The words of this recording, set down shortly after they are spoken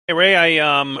Hey, Ray,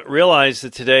 I realized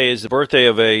that today is the birthday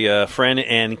of a friend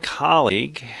and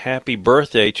colleague. Happy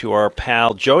birthday to our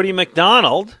pal Jody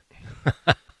McDonald.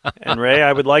 And, Ray,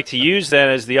 I would like to use that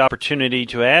as the opportunity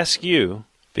to ask you,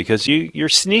 because you're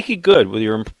sneaky good with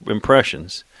your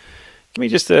impressions. Give me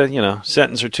just a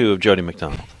sentence or two of Jody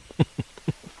McDonald.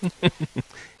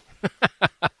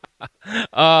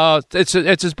 It's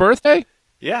his birthday?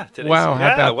 Yeah. Wow,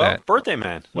 how about that? Birthday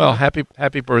man. Well,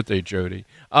 happy birthday, Jody.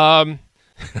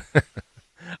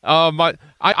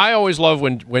 I always love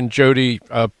when Jody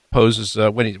poses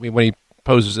when he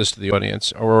poses this to the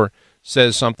audience or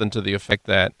says something to the effect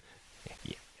that,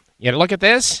 you look at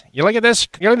this. You look at this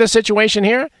situation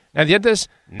here. Now you did this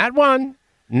not one,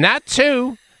 not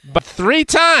two, but 3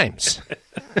 times.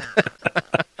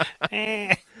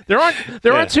 There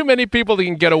aren't too many people that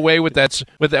can get away with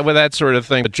that sort of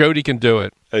thing, but Jody can do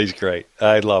it. He's great.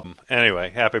 I love him. Anyway,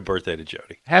 happy birthday to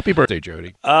Jody. Happy birthday,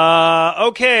 Jody.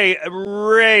 Okay,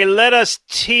 Ray, let us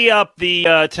tee up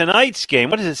the tonight's game.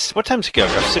 What is it? What time's it go?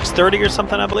 6:30 or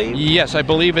something, I believe? Yes, I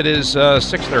believe it is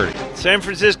 6:30. San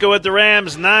Francisco at the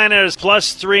Rams, Niners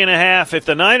plus 3.5. If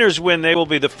the Niners win, they will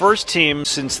be the first team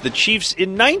since the Chiefs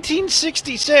in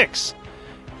 1966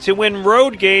 to win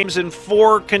road games in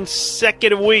 4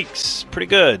 consecutive weeks. Pretty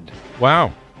good.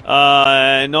 Wow.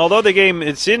 And although the game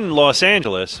it's in Los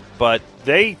Angeles, but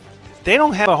they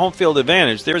don't have a home field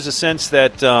advantage. There is a sense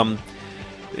that the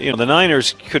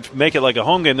Niners could make it like a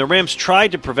home game. The Rams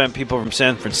tried to prevent people from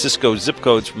San Francisco zip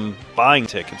codes from buying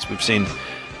tickets. We've seen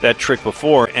that trick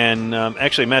before. And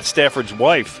actually, Matt Stafford's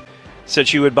wife said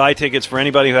she would buy tickets for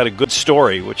anybody who had a good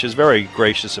story, which is very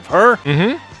gracious of her.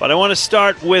 Mm-hmm. But I want to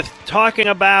start with talking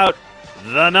about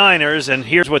the Niners, and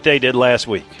here's what they did last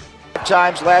week.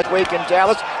 Times last week in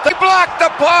Dallas, they blocked the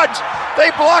punt. They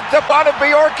blocked the punt of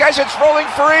Bjork as it's rolling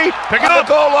free. Pick on up.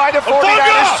 The goal line of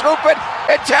 49ers scoop it,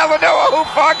 and Talanoa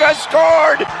Hufanga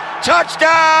scored. Touchdown,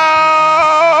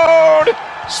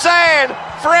 San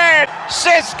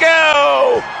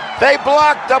Francisco. They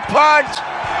blocked the punt.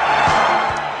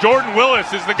 Jordan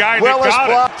Willis is the guy Willis that got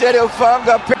blocked it.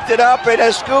 Hufanga picked it up, and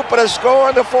a scoop and a score,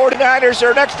 and the 49ers are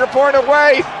an extra point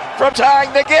away from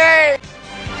tying the game.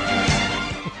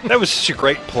 That was such a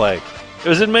great play. It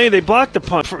was in May. They blocked the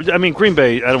punt. Green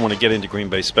Bay, I don't want to get into Green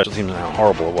Bay's special teams and how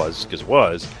horrible it was, because it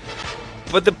was.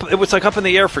 But it was like up in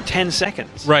the air for 10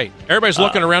 seconds. Right. Everybody's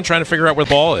looking around trying to figure out where the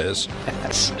ball is.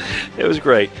 Yes. It was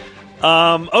great.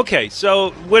 Okay, so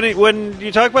when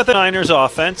you talk about the Niners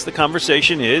offense, the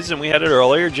conversation is, and we had it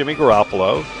earlier, Jimmy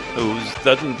Garoppolo, who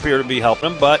doesn't appear to be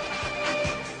helping him, but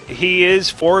he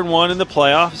is 4-1 in the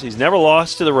playoffs. He's never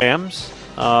lost to the Rams.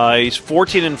 He's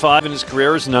 14-5 in his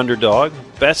career as an underdog.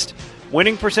 Best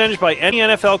winning percentage by any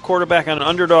NFL quarterback on an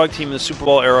underdog team in the Super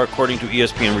Bowl era, according to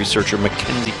ESPN researcher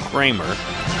Mackenzie Kramer.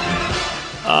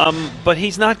 But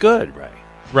he's not good, right?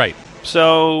 Right.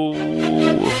 So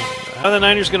how are the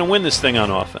Niners going to win this thing on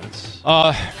offense?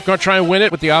 Going to try and win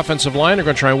it with the offensive line. They're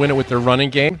going to try and win it with their running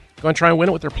game. Going to try and win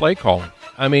it with their play calling.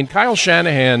 I mean, Kyle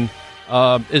Shanahan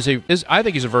I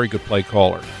think he's a very good play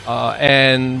caller,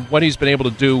 and what he's been able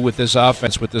to do with this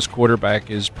offense with this quarterback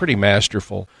is pretty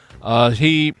masterful.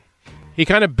 He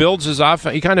kind of builds his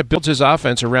offense. He kind of builds his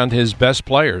offense around his best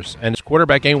players, and his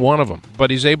quarterback ain't one of them.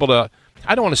 But he's able to.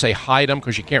 I don't want to say hide him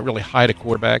because you can't really hide a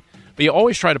quarterback, but you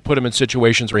always try to put him in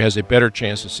situations where he has a better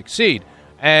chance to succeed.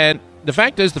 And the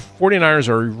fact is, the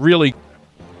 49ers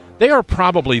they are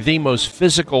probably the most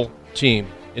physical team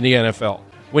in the NFL.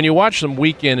 When you watch them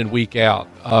week in and week out,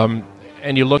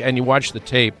 and you look and you watch the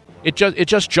tape, it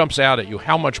just jumps out at you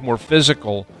how much more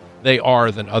physical they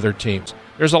are than other teams.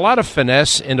 There's a lot of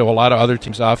finesse into a lot of other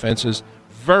teams' offenses,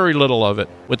 very little of it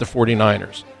with the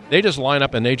 49ers. They just line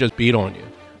up and they just beat on you.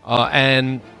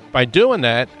 And by doing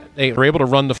that, they are able to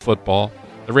run the football,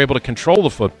 they're able to control the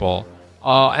football,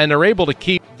 and they're able to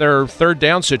keep their third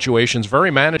down situations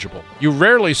very manageable. You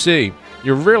rarely see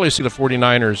the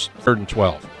 49ers 3rd and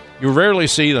 12. You rarely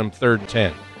see them 3rd and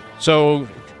 10. So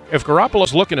if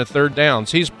Garoppolo's looking at third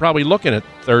downs, he's probably looking at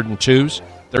 3rd and 2s,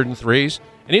 3rd and 3s,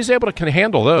 and he's able to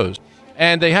handle those.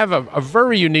 And they have a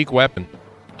very unique weapon.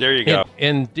 There you go.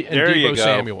 In Deebo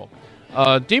Samuel.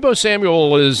 Deebo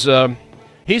Samuel is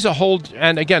he's a whole,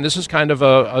 and again, this is kind of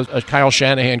a Kyle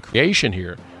Shanahan creation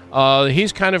here.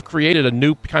 He's kind of created a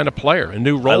new kind of player, a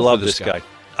new role. I love for this guy.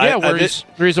 Yeah,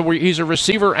 he's a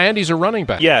receiver and he's a running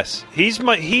back. Yes, he's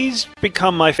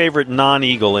become my favorite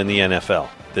non-Eagle in the NFL.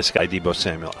 This guy, Deebo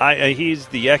Samuel. He's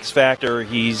the X factor.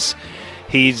 He's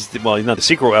he's not the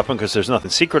secret weapon because there's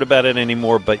nothing secret about it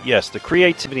anymore. But yes, the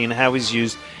creativity and how he's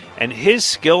used and his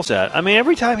skill set. I mean,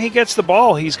 every time he gets the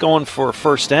ball, he's going for a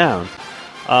first down.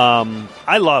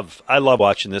 I love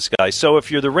watching this guy. So if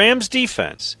you're the Rams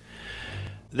defense,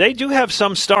 they do have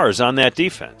some stars on that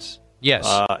defense. Yes.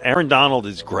 Aaron Donald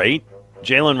is great.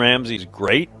 Jalen Ramsey's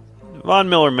great. Von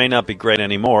Miller may not be great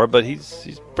anymore, but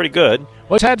he's pretty good.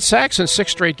 Well, he's had sacks in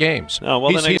 6 straight games. Oh,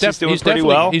 well, then he's doing pretty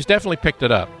well. He's definitely picked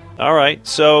it up. All right.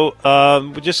 So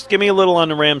just give me a little on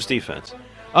the Rams defense.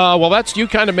 Well, you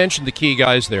kind of mentioned the key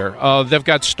guys there. They've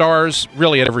got stars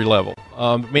really at every level.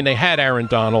 They had Aaron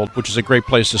Donald, which is a great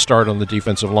place to start on the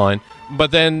defensive line.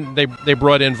 But then they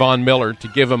brought in Von Miller to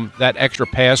give him that extra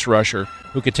pass rusher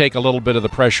who could take a little bit of the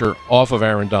pressure off of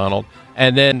Aaron Donald.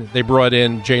 And then they brought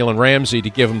in Jalen Ramsey to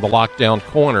give him the lockdown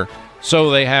corner. So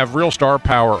they have real star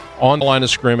power on the line of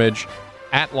scrimmage,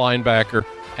 at linebacker,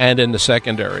 and in the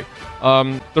secondary.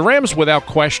 The Rams, without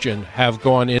question, have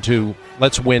gone into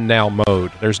let's win now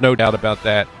mode. There's no doubt about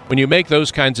that. When you make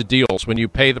those kinds of deals, when you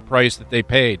pay the price that they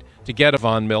paid to get a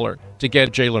Von Miller, to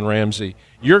get Jalen Ramsey,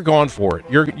 you're going for it.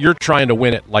 You're trying to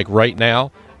win it like right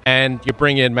now, and you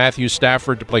bring in Matthew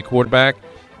Stafford to play quarterback.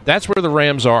 That's where the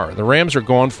Rams are. The Rams are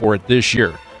going for it this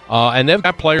year, and they've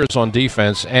got players on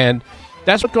defense, and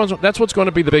that's what's going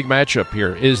to be the big matchup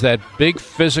here, is that big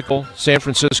physical San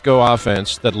Francisco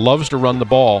offense that loves to run the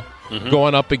ball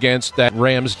going up against that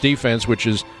Rams defense, which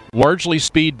is largely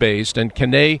speed-based, and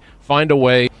can they find a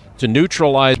way to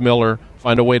neutralize Miller,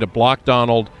 find a way to block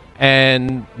Donald,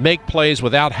 and make plays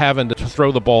without having to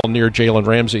throw the ball near Jalen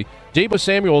Ramsey. Deebo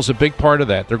Samuel is a big part of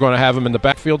that. They're going to have him in the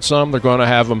backfield some. They're going to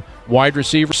have him wide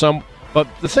receiver some. But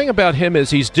the thing about him is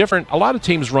he's different. A lot of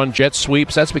teams run jet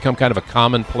sweeps. That's become kind of a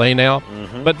common play now.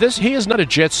 But he is not a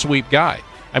jet sweep guy.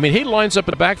 I mean, he lines up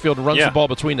in the backfield and runs the ball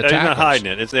between the tackles. He's not hiding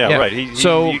it. Right. He's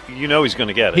going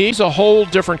to get it. He's a whole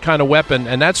different kind of weapon,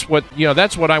 and that's what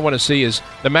I want to see is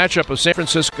the matchup of San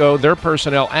Francisco, their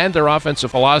personnel, and their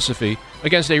offensive philosophy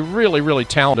against a really, really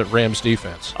talented Rams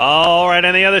defense. All right,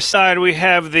 on the other side, we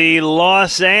have the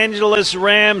Los Angeles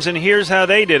Rams, and here's how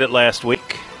they did it last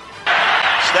week.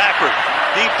 Stafford,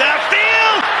 deep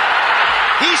downfield.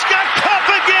 He's got Kupp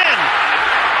again.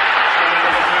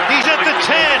 He's at the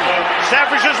 10.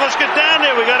 Stafford says, let's get down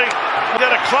there. We got to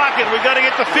clock it. We got to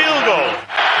get the field goal.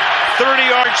 30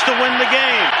 yards to win the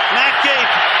game. Matt Gay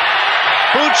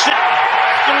boots it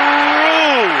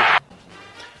through.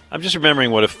 I'm just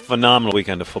remembering what a phenomenal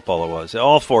weekend of football it was.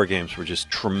 All 4 games were just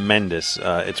tremendous.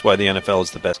 It's why the NFL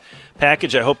is the best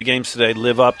package. I hope the games today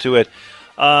live up to it.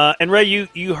 And Ray,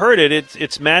 you heard it.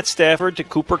 It's Matt Stafford to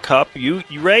Cooper Kupp.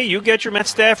 Ray, you get your Matt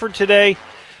Stafford today.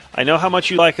 I know how much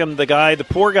you like him. The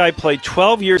poor guy played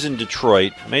 12 years in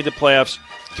Detroit, made the playoffs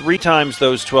 3 times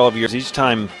those 12 years, each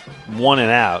time won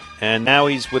and out. And now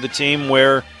he's with a team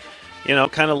where,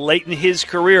 kind of late in his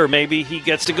career, maybe he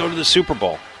gets to go to the Super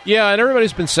Bowl. Yeah, and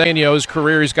everybody's been saying, his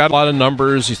career, he's got a lot of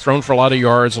numbers, he's thrown for a lot of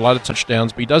yards, a lot of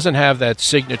touchdowns, but he doesn't have that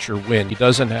signature win. He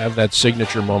doesn't have that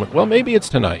signature moment. Well, maybe it's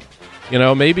tonight.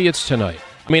 Maybe it's tonight.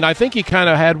 I mean, I think he kind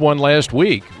of had one last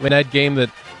week in that game that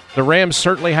the Rams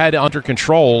certainly had under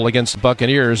control against the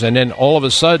Buccaneers, and then all of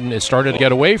a sudden it started to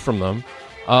get away from them.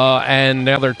 And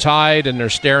now they're tied, and they're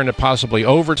staring at possibly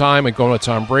overtime and going to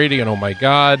Tom Brady, and oh my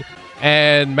God.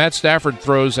 And Matt Stafford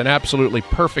throws an absolutely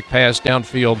perfect pass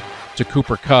downfield to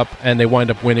Cooper Kupp, and they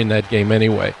wind up winning that game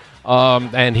anyway.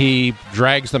 And he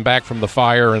drags them back from the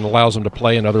fire and allows them to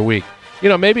play another week.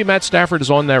 Maybe Matt Stafford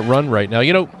is on that run right now.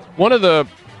 One of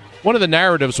the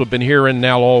narratives we've been hearing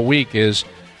now all week is,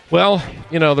 well,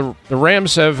 the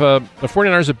Rams have the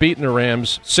 49ers have beaten the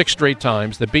Rams 6 straight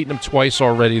times. They've beaten them twice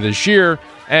already this year,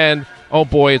 and oh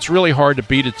boy, it's really hard to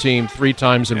beat a team 3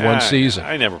 times in one season.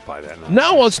 I never buy that.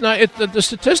 No, well, it's not. The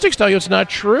statistics tell you it's not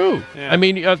true. Yeah. I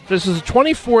mean, this is the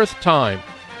 24th time.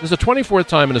 This is the 24th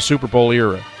time in the Super Bowl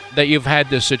era that you've had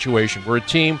this situation where a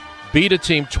team beat a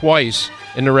team twice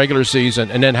in the regular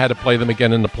season and then had to play them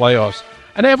again in the playoffs,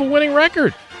 and they have a winning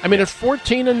record. I mean, it's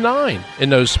 14-9 in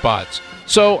those spots.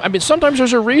 So, I mean, sometimes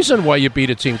there's a reason why you beat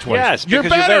a team twice. Yes, you're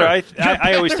because better. you're better.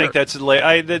 I always think that's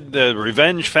the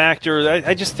revenge factor.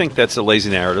 I just think that's a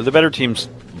lazy narrative. The better team's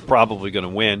probably going to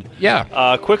win.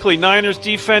 Yeah. Quickly, Niners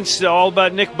defense, all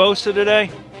about Nick Bosa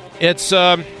today? It's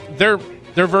they're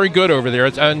very good over there.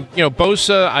 And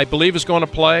Bosa, I believe, is going to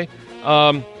play.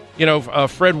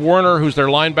 Fred Warner, who's their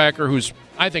linebacker, who's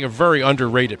I think a very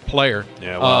underrated player.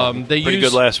 Yeah, well, pretty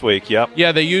good last week. Yep.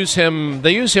 Yeah, they use him.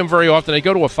 They use him very often. They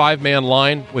go to a 5-man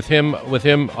line with him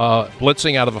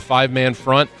blitzing out of a 5-man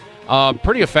front.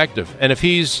 Pretty effective. And if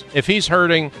he's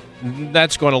hurting,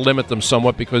 that's going to limit them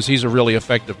somewhat because he's a really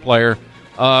effective player.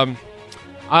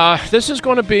 This is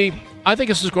going to be. I think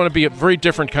this is going to be a very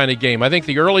different kind of game. I think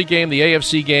the early game, the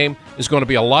AFC game, is going to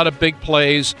be a lot of big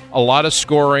plays, a lot of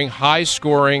scoring, high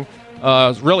scoring,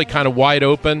 really kind of wide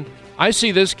open. I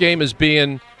see this game as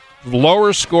being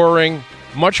lower scoring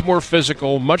much more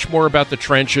physical, much more about the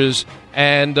trenches,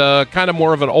 and kind of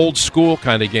more of an old school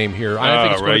kind of game here. I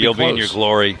think it's going to be you'll close. be in your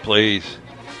glory, please.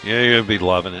 Yeah, you'll be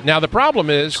loving it. Now the problem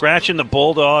is scratching the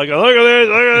bulldog. Look at this!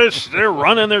 Look at this! They're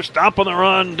running. They're stopping the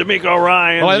run. D'Amico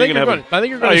Ryan. Well, I think you're going to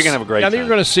have a great. I think you're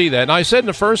going to see that. And I said in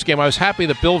the first game, I was happy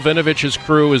that Bill Vinovich's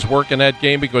crew is working that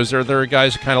game because they're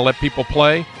guys that kind of let people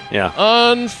play. Yeah.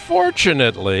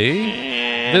 Unfortunately,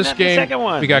 this game the second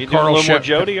one. we got Carl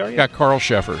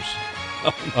Sheffers.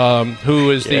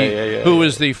 Who is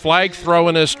the flag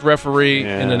throwingest referee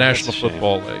in the National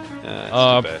Football League.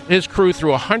 His crew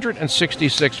threw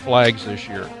 166 flags this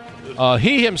year.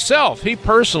 He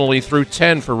personally threw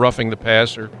 10 for roughing the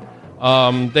passer.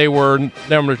 They were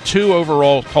number 2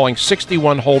 overall, calling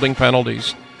 61 holding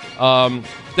penalties.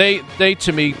 They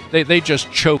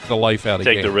just choke the life out of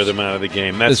games. Take the rhythm out of the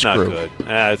game. That's not good.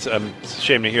 It's a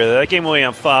shame to hear that. That game will be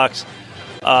on Fox.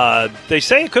 They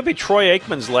say it could be Troy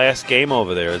Aikman's last game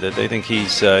over there. That they think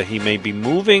he may be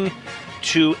moving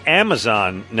to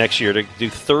Amazon next year to do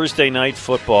Thursday night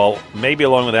football, maybe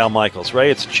along with Al Michaels.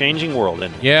 Ray, it's a changing world,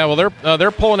 isn't it? Yeah, well,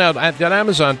 they're pulling out that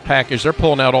Amazon package. They're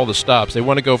pulling out all the stops. They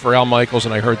want to go for Al Michaels,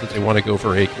 and I heard that they want to go for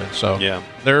Aikman. So yeah,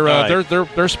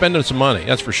 they're spending some money.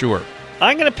 That's for sure.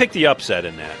 I'm going to pick the upset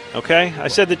in that. Okay, I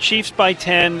said the Chiefs by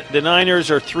 10. The Niners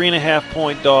are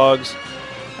 3.5-point dogs.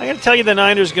 I'm going to tell you the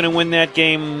Niners are going to win that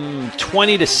game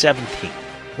 20-17.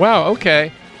 Wow,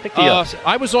 okay. Pick the upset.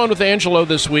 I was on with Angelo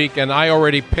this week, and I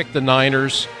already picked the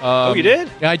Niners. You did?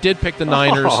 Yeah, I did pick the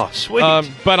Niners. Oh, sweet.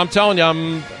 But I'm telling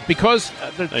you, because...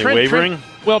 Are you wavering?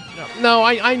 Well, no,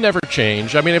 I never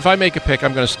change. I mean, if I make a pick,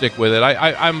 I'm going to stick with it.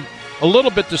 I'm a little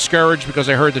bit discouraged because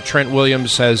I heard that Trent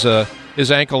Williams has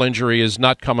his ankle injury is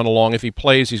not coming along. If he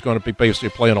plays, he's going to be basically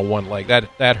playing on one leg.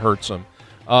 That hurts him.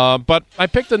 But I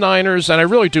picked the Niners, and I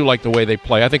really do like the way they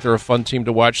play. I think they're a fun team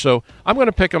to watch. So I'm going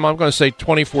to pick them. I'm going to say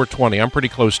 24-20. I'm pretty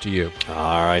close to you.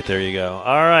 All right, there you go.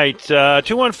 All right,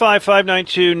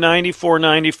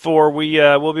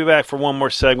 215-592-9494. We'll be back for one more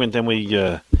segment, then we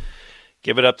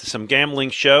give it up to some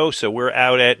gambling show. So we're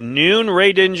out at noon.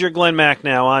 Ray Didinger, Glenn Mack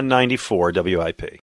now on 94 WIP.